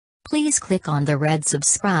Please click on the red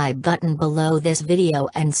subscribe button below this video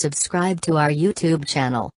and subscribe to our YouTube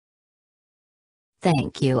channel.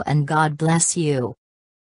 Thank you and God bless you.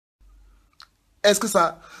 Excuse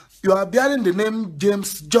sir, you are bearing the name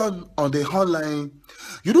James John on the hotline.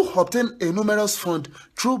 You do obtain a numerous fund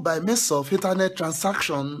through by means of internet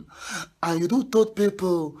transaction, and you do told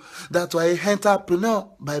people that you are an entrepreneur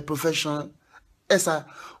by profession. Yes sir,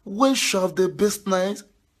 which of the business?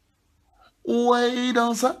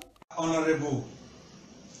 Wehdone, sir? Honorable,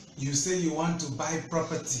 you say you want to buy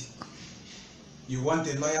property. You want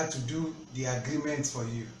a lawyer to do the agreement for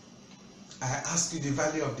you. I ask you the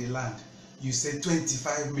value of the land. You say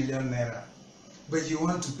 25 million naira. But you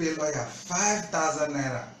want to pay lawyer 5,000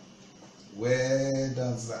 naira.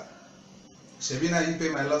 Wehdone, sir. Shebina, you pay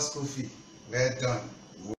my law school fee. Wehdone.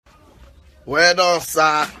 Wehdone,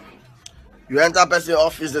 sir. You enter person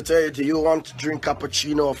office, they tell you, do you want to drink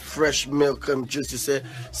cappuccino or fresh milk and juice? You say,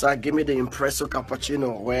 sir, give me the espresso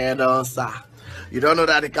cappuccino. Wehdone, sir. You don't know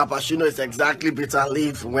that the cappuccino is exactly bitter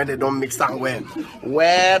leaf when they don't mix them well.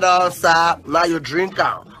 Wehdone, sir. Now you drink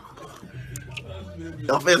out.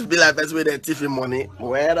 Your face be like person with their teeth in money.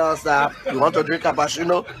 Wehdone, sir. You want to drink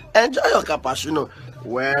cappuccino? Enjoy your cappuccino.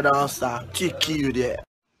 Wehdone, sir. Kick you there.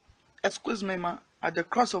 Excuse me, ma. At the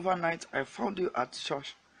crossover night, I found you at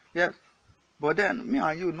church. Yes. But then, me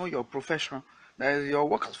and you know your profession. That is, your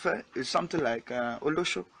work is something like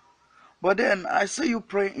Olosho. But then, I see you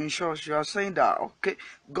pray in church. You are saying that, okay,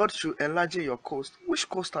 God should enlarge your coast. Which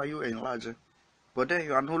coast are you enlarging? But then,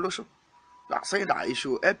 you are no Olosho. You are saying that it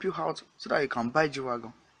should help you out so that you can buy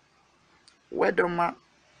G-Wagon. Wehdone,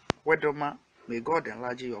 may God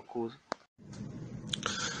enlarge your coast.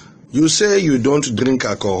 You say you don't drink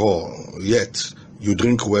alcohol, yet you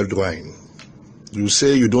drink red wine. You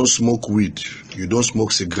say you don't smoke weed, you don't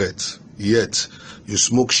smoke cigarettes, yet you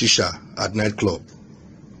smoke shisha at nightclub.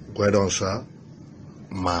 Wehdone, sir.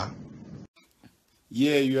 Ma.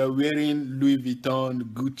 Yeah, you are wearing Louis Vuitton,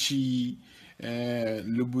 Gucci,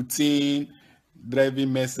 Louboutin,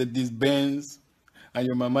 driving Mercedes Benz, and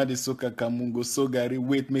your mama the soka kamungo sogari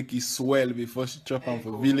wait make it swell before she chop am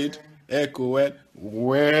for village. Echo well.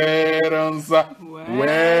 Wehdone, sir.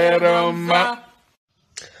 Wehdone, ma.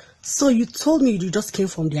 So you told me you just came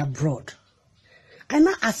from the abroad. I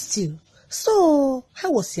now asked you, so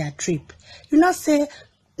how was your trip? You now say,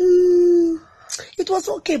 it was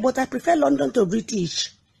okay, but I prefer London to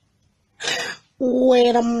British.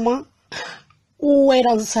 Wehdone,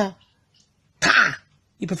 sir.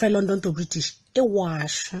 You prefer London to British. You are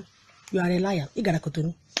a liar. You got a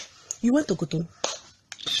Cotonou. You went to Cotonou.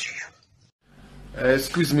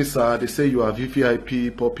 Excuse me, sir. They say you are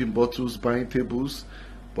VVIP, popping bottles, buying tables.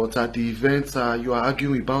 But at the event, you are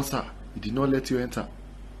arguing with bouncer. He did not let you enter.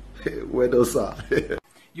 Wehdone, sir.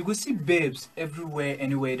 You go see babes everywhere,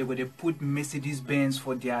 anywhere. They go they put Mercedes Benz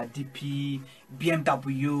for their DP,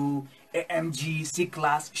 BMW, AMG,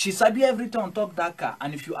 C-Class. She sabi everything on top that car.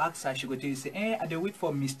 And if you ask her, she go tell you, say, I dey wait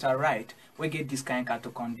for Mr. Right. We get this kind of car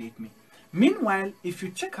to come date me. Meanwhile, if you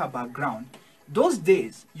check her background, those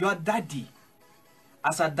days, your daddy,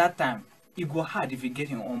 as at that time, it go hard if you get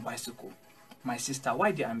your own bicycle. My sister,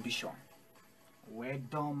 why the ambition?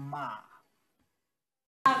 Wehdone, ma.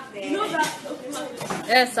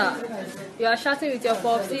 Yes, sir. You are chatting with your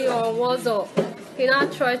popsy on WhatsApp. He now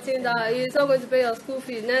threatening that he's not going to pay your school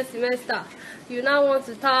fees next semester. You now want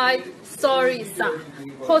to type sorry, sir.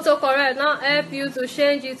 Autocorrect now help you to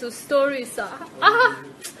change it to story, sir.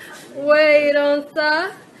 Wehdone,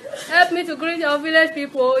 sir. Help me to greet your village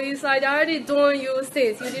people. It's like they're already doing you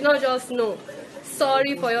things. You did not just know.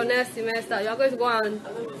 Sorry for your next semester. You're going to go and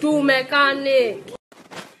do mechanic.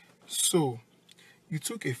 So, you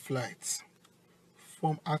took a flight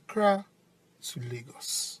from Accra to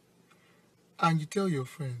Lagos. And you tell your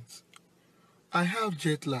friends, I have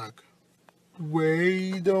jet lag.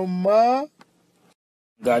 Wehdone, ma.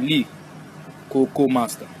 Gali, Coco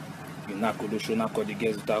Master. You not go to show not the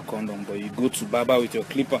girls without condom, but you go to Baba with your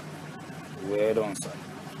clipper. Wehdone, sir.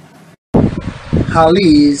 At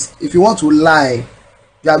least, if you want to lie,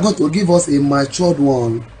 you are going to give us a matured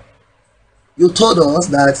one. You told us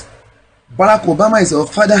that Barack Obama is your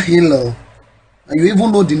father-in-law, and you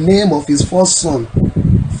even know the name of his first son of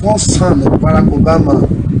Barack Obama.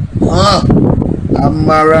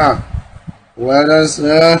 Amara. Wehdone,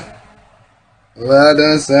 sir.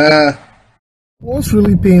 Wehdone, sir. What's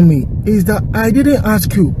really paying me is that I didn't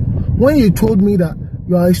ask you when you told me that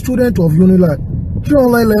you are a student of Unilag, you're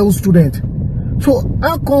online level student. So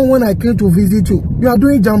how come when I came to visit you, you are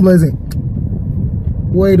doing jam blessing?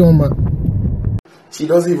 Wehdone, man. She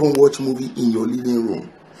doesn't even watch movie in your living room.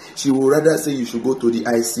 She would rather say you should go to the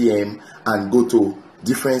ICM and go to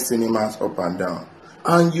different cinemas up and down,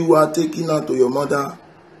 and you are taking her to your mother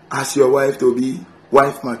as your wife to be,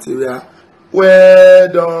 wife material.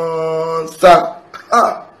 Well done, sir.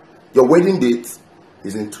 Your wedding date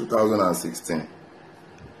is in 2016.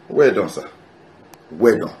 Well done, sir.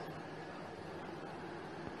 Well done.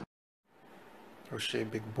 O'Shea,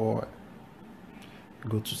 big boy.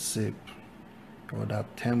 Go to sip. You order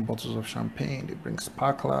 10 bottles of champagne. They bring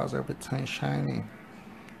sparklers, everything shiny.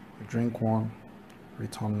 You drink one,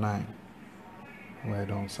 return 9. Well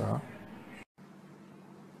done, sir.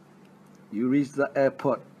 You reach the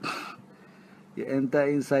airport. You enter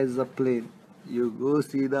inside the plane. You go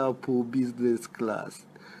see the pool business class.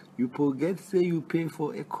 You forget say you pay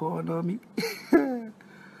for economy.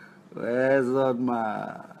 Where's on,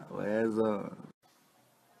 ma? Where's on?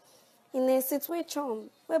 In a situation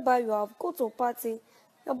whereby you have go to a party,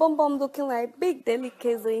 your bum bum looking like big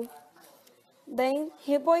delicacy. Then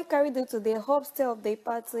a boy carried you to the upstairs of the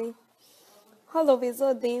party. All of a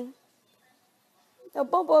sudden, your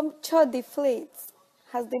bum bum chaw deflates.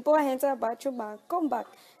 As the boy enter bathroom and come back,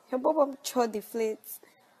 your bum bum chaw deflates.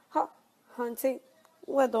 Ha, auntie,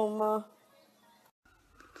 well done, ma.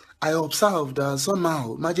 I observed that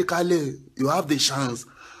somehow, magically, you have the chance,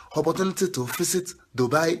 opportunity to visit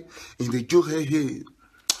Dubai in the UAE.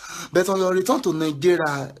 But on your return to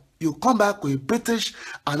Nigeria, you come back with British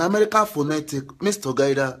and American phonetic, Mr.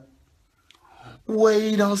 Guider.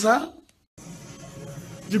 Wehdone, sir?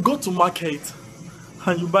 You go to market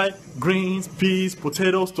and you buy greens, peas,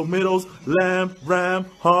 potatoes, tomatoes, lamb, ram,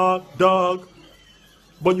 hot dog,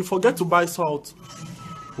 but you forget to buy salt.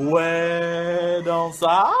 Wehdone,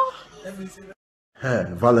 sir? Hey,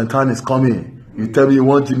 Valentine is coming. You tell me you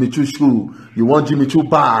want Jimmy Choo shoe, you want Jimmy Choo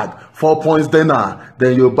bag, 4 points dinner,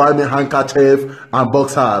 then you buy me handkerchief and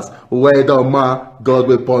boxers. Wehdone, ma, God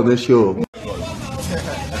will punish you.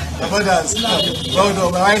 Brothers, well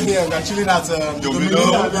done. We're right here. We're chilling at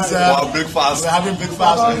Domino. Breakfast. We're having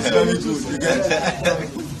breakfast. And it's very good. You get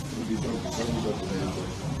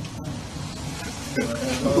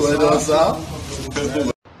Well done, sir.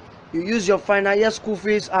 You use your final year school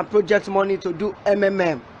fees and project money to do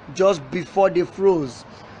MMM just before they froze.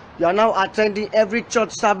 You are now attending every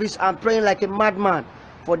church service and praying like a madman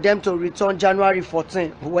for them to return January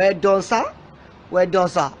 14. Wehdone, sir? Wehdone,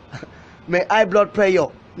 sir. May high blood pressure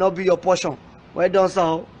not be your portion. Wehdone,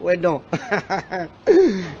 sir. Wehdone.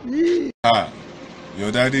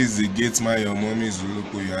 Your daddy is the gate man, your mommy is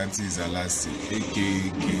Uloko, your auntie is Alasti, aka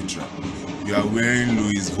Ketra. You are wearing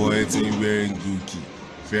Louis Vuitton, wearing Gucci.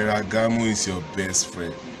 Ferragamo is your best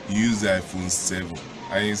friend. You use the iPhone 7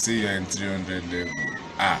 and you say you're in 300 level.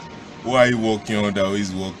 Who are you walking under? Who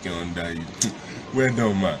is walking under you?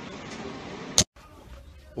 Wehdone, man.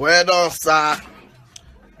 Wehdone, sir.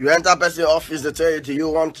 You enter person office, they tell you, do you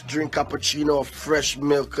want to drink cappuccino or fresh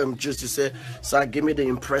milk and juice? You say, sir, give me the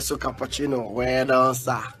espresso cappuccino. Wehdone,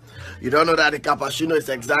 sir. You don't know that the cappuccino is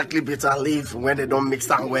exactly bitter leaf when they don't mix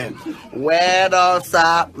them well. Wehdone,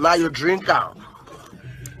 sir. Now you drink out.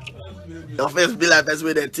 Your face be like that's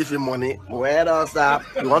where they tiffin money. Wehdone, sir.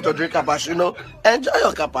 You want to drink cappuccino? Enjoy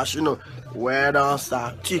your cappuccino. Wehdone,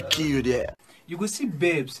 sir. Tiki you there. You go see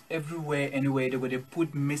babes everywhere, anywhere. They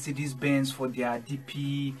put Mercedes Benz for their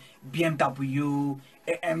DP, BMW,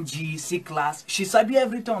 AMG, C-Class. She sabi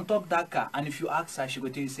everything on top that car. And if you ask her, she go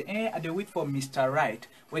tell you, say, I dey wait for Mr. Right.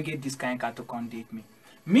 We get this kind of car to come date me.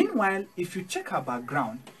 Meanwhile, if you check her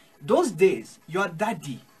background, those days, your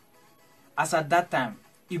daddy, as at that time,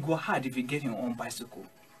 it go hard if you get your own bicycle.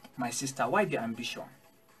 My sister, why the ambition?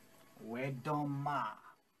 Wehdone, ma.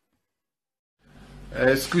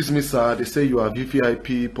 Excuse me, sir. They say you are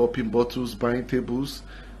VVIP, popping bottles, buying tables,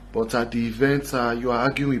 but at the event, you are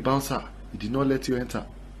arguing with bouncer. He did not let you enter.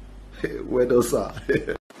 Wehdone,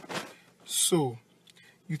 sir. So,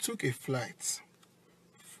 you took a flight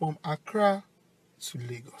from Accra to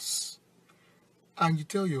Lagos, and you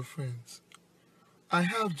tell your friends, I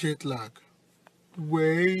have jet lag.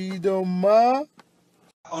 Wehdone, ma.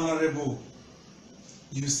 Honorable,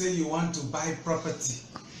 you say you want to buy property.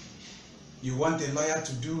 You want a lawyer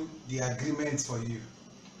to do the agreement for you.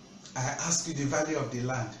 I ask you the value of the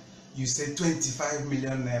land. You say 25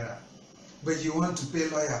 million naira. But you want to pay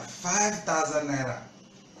lawyer 5,000 naira.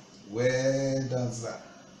 Wehdone, sir.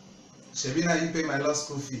 Shebina, you pay my law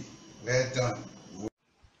school fee. Wehdone.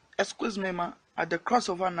 Excuse me, ma. At the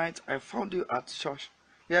crossover night, I found you at church.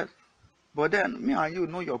 Yes. But then, me and you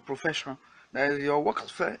know your profession. That your work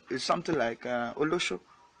is something like Olosho.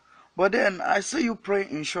 But then I see you pray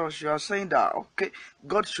in church. You are saying that, okay,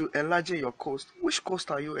 God should enlarge your coast. Which coast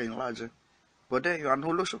are you enlarging? But then you are no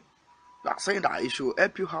Olosho. You are saying that it should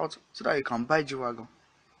help you out so that you can buy G-Wagon.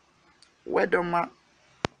 Wehdone, ma.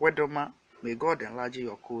 Wehdone, may God enlarge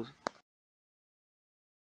your cause.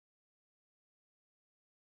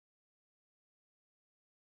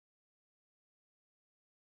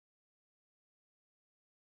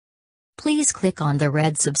 Please click on the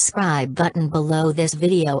red subscribe button below this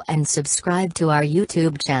video and subscribe to our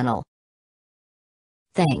YouTube channel.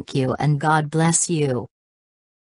 Thank you and God bless you.